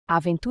A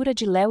aventura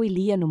de Léo e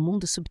Lia no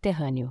mundo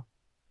subterrâneo.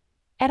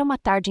 Era uma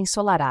tarde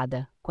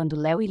ensolarada, quando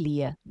Léo e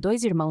Lia,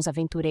 dois irmãos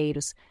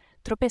aventureiros,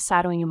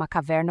 tropeçaram em uma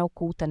caverna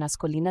oculta nas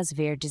colinas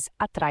verdes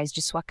atrás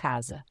de sua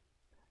casa.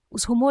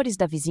 Os rumores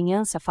da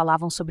vizinhança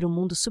falavam sobre um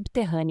mundo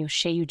subterrâneo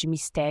cheio de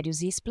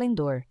mistérios e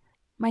esplendor,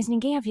 mas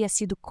ninguém havia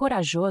sido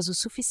corajoso o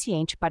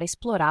suficiente para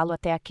explorá-lo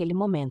até aquele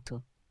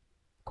momento.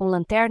 Com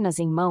lanternas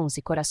em mãos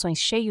e corações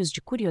cheios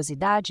de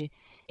curiosidade,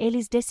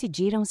 eles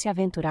decidiram se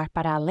aventurar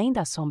para além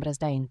das sombras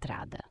da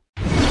entrada.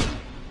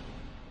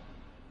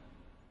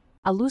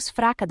 A luz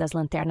fraca das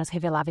lanternas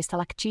revelava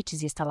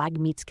estalactites e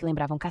estalagmites que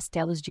lembravam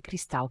castelos de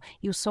cristal,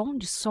 e o som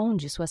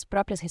de suas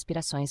próprias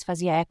respirações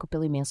fazia eco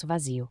pelo imenso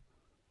vazio.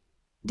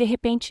 De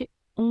repente,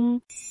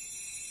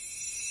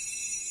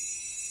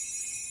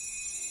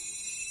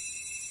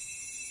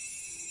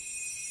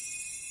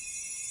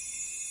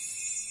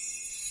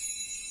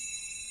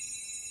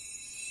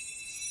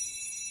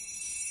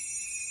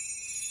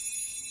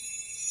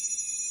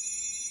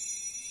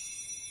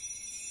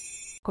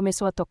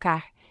 começou a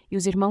tocar, e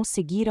os irmãos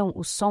seguiram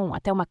o som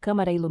até uma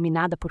câmara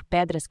iluminada por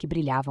pedras que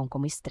brilhavam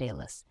como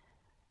estrelas.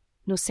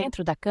 No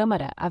centro da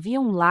câmara havia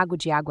um lago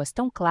de águas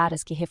tão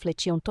claras que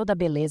refletiam toda a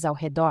beleza ao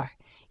redor,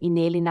 e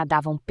nele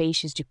nadavam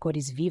peixes de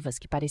cores vivas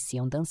que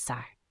pareciam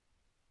dançar.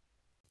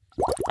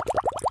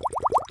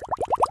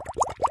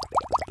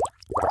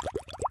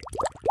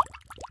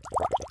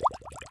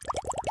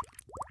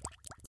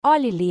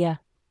 "Olhe, Lia!"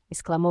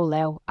 exclamou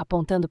Léo,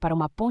 apontando para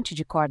uma ponte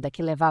de corda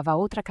que levava a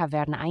outra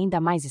caverna ainda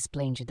mais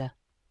esplêndida.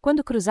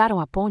 Quando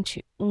cruzaram a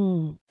ponte,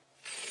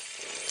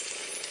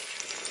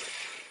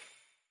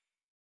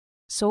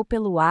 soou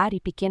pelo ar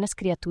e pequenas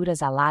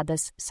criaturas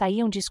aladas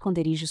saíam de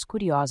esconderijos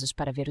curiosos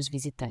para ver os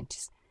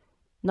visitantes.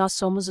 "Nós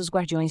somos os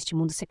guardiões de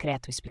Mundo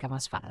Secreto", explicavam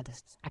as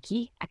fadas.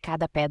 "Aqui, a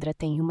cada pedra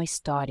tem uma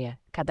história,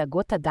 cada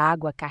gota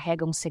d'água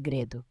carrega um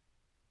segredo."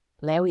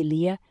 Léo e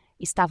Lia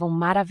estavam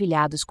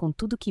maravilhados com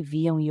tudo que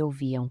viam e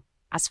ouviam.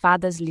 As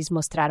fadas lhes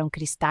mostraram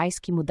cristais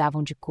que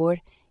mudavam de cor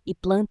e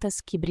plantas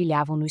que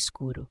brilhavam no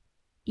escuro.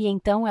 E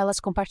então elas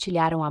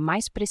compartilharam a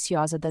mais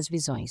preciosa das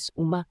visões,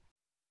 uma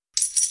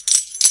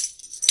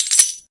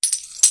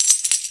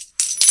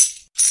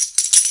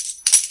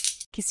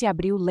que se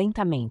abriu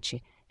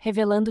lentamente,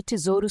 revelando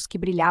tesouros que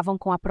brilhavam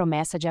com a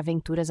promessa de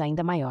aventuras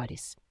ainda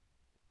maiores.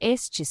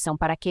 "Estes são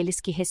para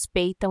aqueles que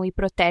respeitam e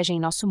protegem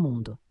nosso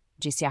mundo",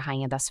 disse a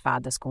rainha das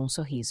fadas com um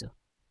sorriso.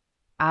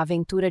 A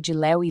aventura de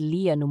Léo e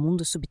Lia no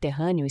mundo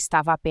subterrâneo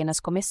estava apenas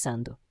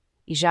começando,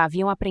 e já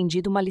haviam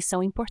aprendido uma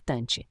lição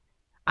importante.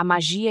 A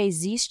magia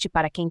existe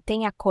para quem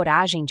tem a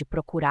coragem de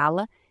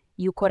procurá-la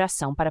e o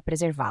coração para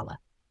preservá-la.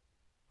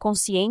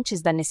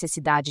 Conscientes da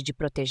necessidade de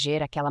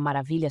proteger aquela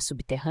maravilha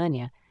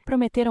subterrânea,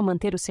 prometeram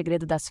manter o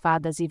segredo das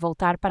fadas e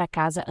voltar para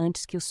casa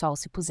antes que o sol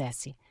se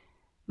pusesse.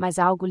 Mas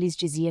algo lhes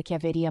dizia que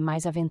haveria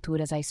mais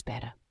aventuras à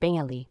espera, bem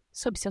ali,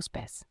 sob seus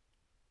pés.